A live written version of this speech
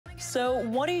So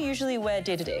what do you usually wear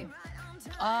day to day?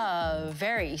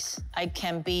 Varies. I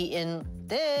can be in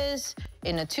this,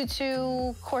 in a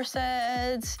tutu,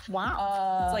 corsets.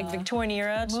 Wow. It's like Victorian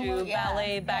era to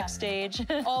ballet backstage.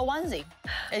 Or onesie.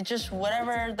 It's just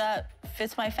whatever that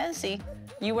fits my fancy.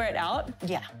 You wear it out?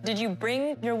 Yeah. Did you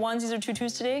bring your onesies or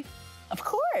tutus today? Of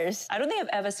course. I don't think I've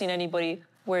ever seen anybody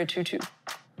wear a tutu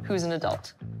who's an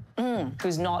adult,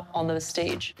 who's not on the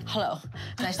stage. Hello.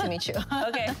 Nice to meet you.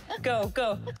 Okay, go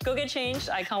get changed.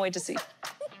 I can't wait to see.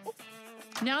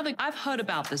 Now that I've heard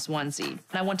about this onesie, and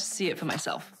I want to see it for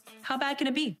myself, how bad can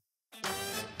it be?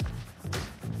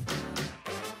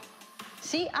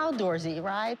 See, outdoorsy,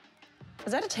 right?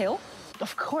 Is that a tail?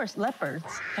 Of course, leopards.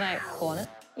 Can I pull on it?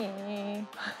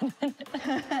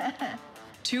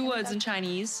 2 words in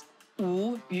Chinese,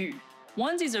 无语.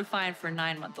 Onesies are fine for a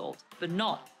 9-month-old, but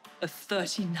not a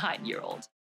 39-year-old.